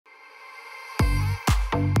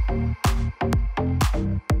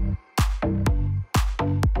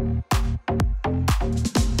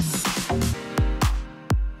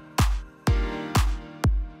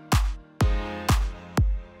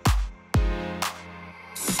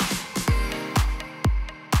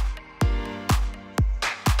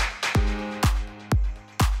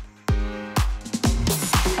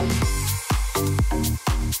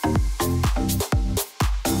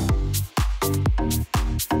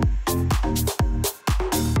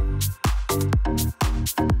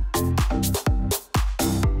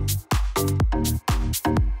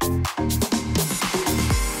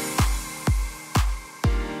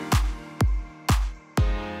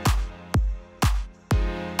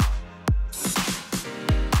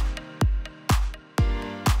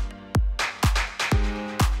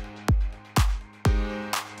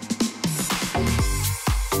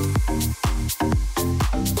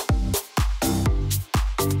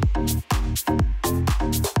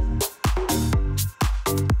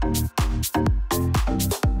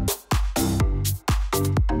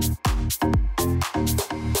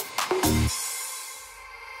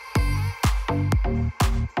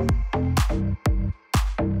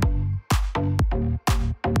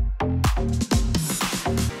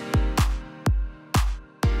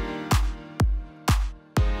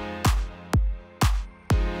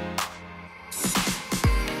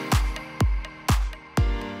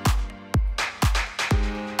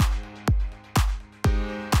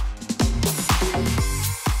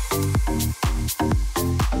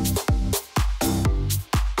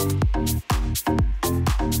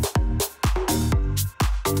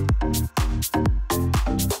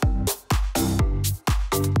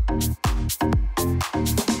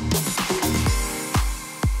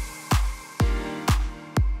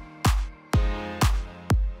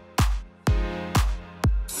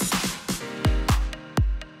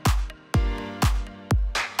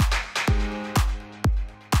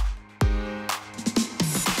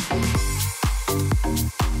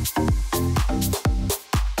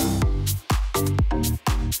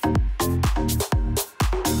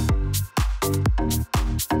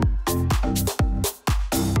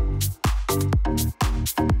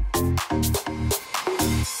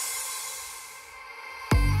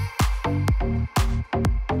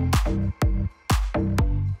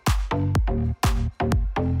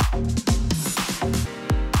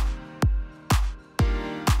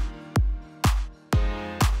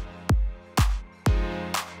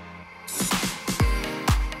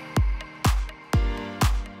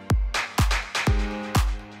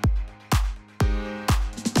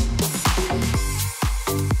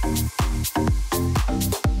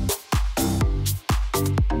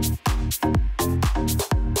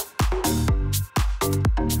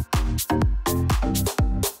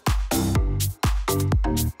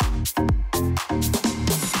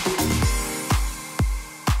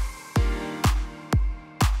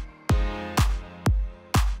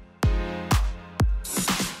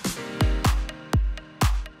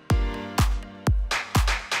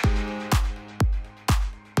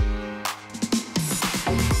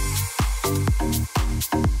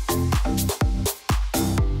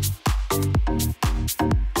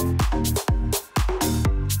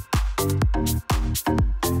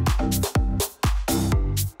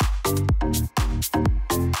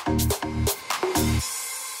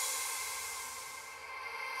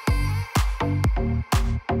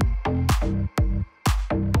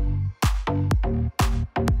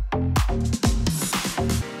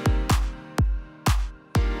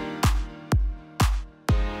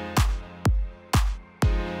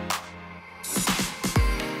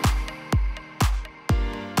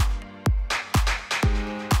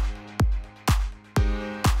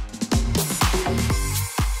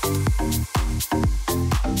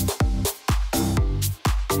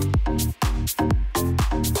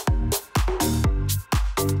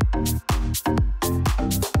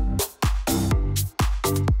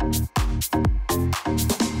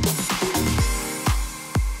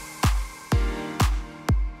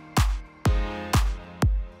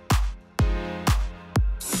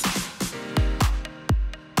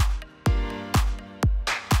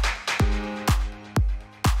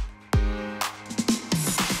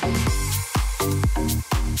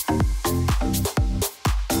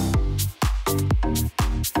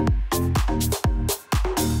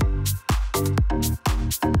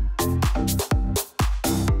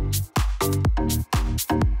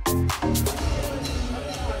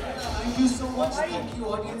so much. Thank you,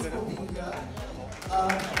 audience, for being here.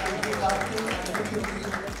 Thank you, Kartik, thank you,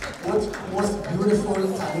 both most beautiful,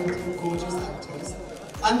 talented, gorgeous actors.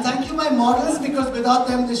 And thank you, my models, because without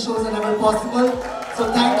them, the shows are never possible.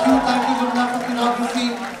 So thank you, Gupna, for choreography,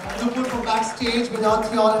 Dupur for backstage.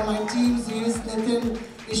 Without you all and my team, Zeus, Nitin,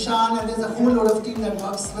 Ishan, and there's a whole lot of team that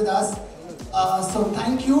works with us. So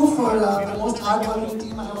thank you for the most hard-working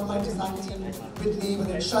team. I have on my design team with me,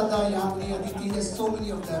 whether it's Shraddha, Yamini, Aditi, there's so many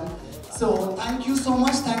of them. So thank you so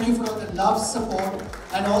much. Thank you for all the love, support,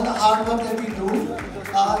 and all the hard work that we do.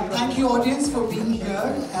 Thank you, audience, for being here.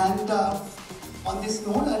 And on this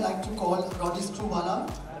note, I'd like to call Rogers Truwala,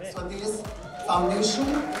 Swadesh Foundation,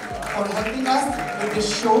 for helping us with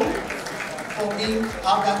this show, for being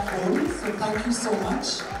our backbone. So thank you so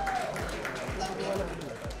much.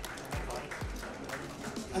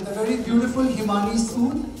 And the very beautiful Himani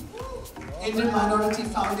Sood, Indian Minority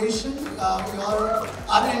Foundation.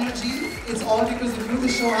 Our energy, it's all because of you the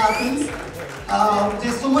show happens.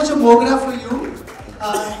 There's so much of Mogra for you.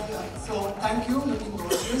 So thank you, looking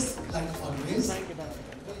gorgeous, like always.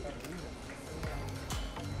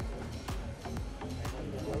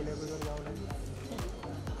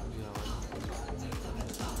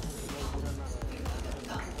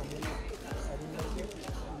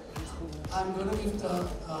 I'm going to give the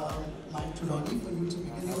mic to Ronnie for you to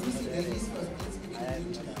begin. Obviously, ladies first, let's begin with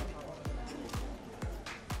you today.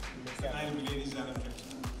 Hi, ladies and gentlemen.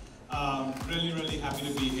 Really happy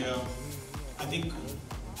to be here. I think,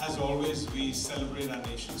 as always, we celebrate our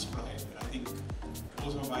nation's pride. I think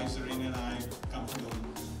both my wives, Zareen and I, come from a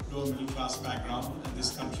lower middle class background, and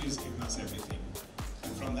this country has given us everything.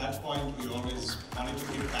 And from that point, we always wanted to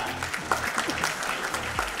give back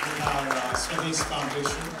with our Swadesh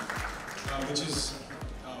Foundation, which is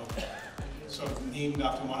sort of named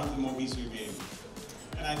after one of the movies we made.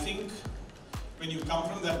 And I think when you come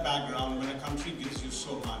from that background, when a country gives you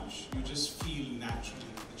so much, you just feel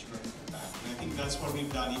naturally that you're going to give back. And I think that's what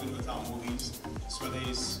we've done even with our movies,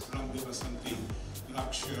 Swadesh, Rang De Basanti,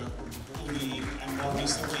 Lakshya, Uli, and more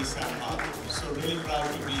recently, Samha. So really proud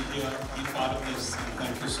to be here, be part of this, and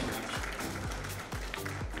thank you so much.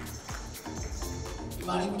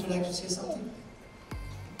 Imani, would you like to say something?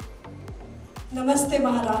 Namaste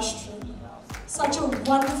Maharashtra. Such a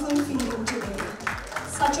wonderful feeling today.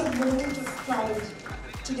 Such a moment of pride.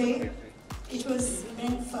 Today, it was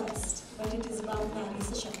men first, but it is about Nari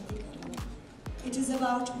Sashaktikarana. It is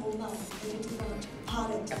about Mumbai, but it is about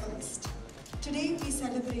Bharat first. Today, we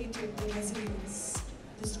celebrated the resilience,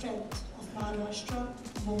 the strength of Maharashtra,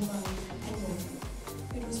 Mumbai, and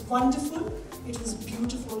Mumbai. It was wonderful, it was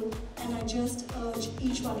beautiful, and I just urge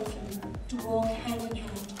each one of you to walk hand in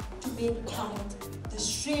hand to make Bharat the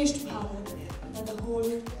Shresht Bharat that the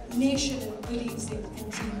whole nation believes in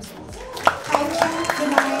and dreams of. Thank you,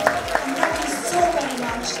 good night, and thank you so very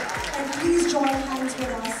much. And please join hands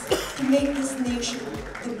with us to make this nation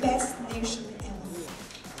the best nation ever.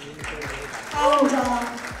 And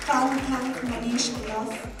can't thank Manish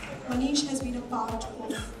enough. Manish has been a part of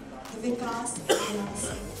the Vikas and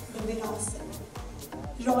the Virasa.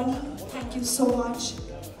 Ronnie, thank you so much.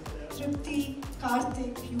 Tripti,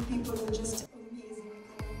 Kartik, you people are just amazing.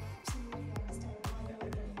 I absolutely understand why your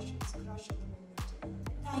relations crush at the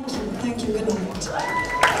moment. Thank you, good night.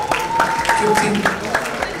 Tripti,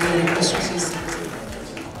 your request to say something.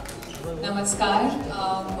 नमस्कार,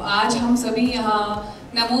 आज हम सभी यहाँ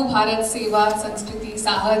नमो भारत सेवा संस्कृति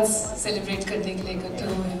साहस celebrate करने के लिए इकट्ठे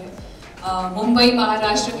हुए हैं। मुंबई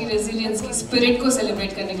महाराष्ट्र की रेजिलियंस की स्पिरिट को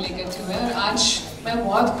सेलिब्रेट करने के लिए इकट्ठे हुए हैं और आज मैं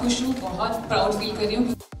बहुत खुश हूँ, बहुत प्राउड फील कर रही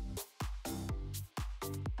हूँ।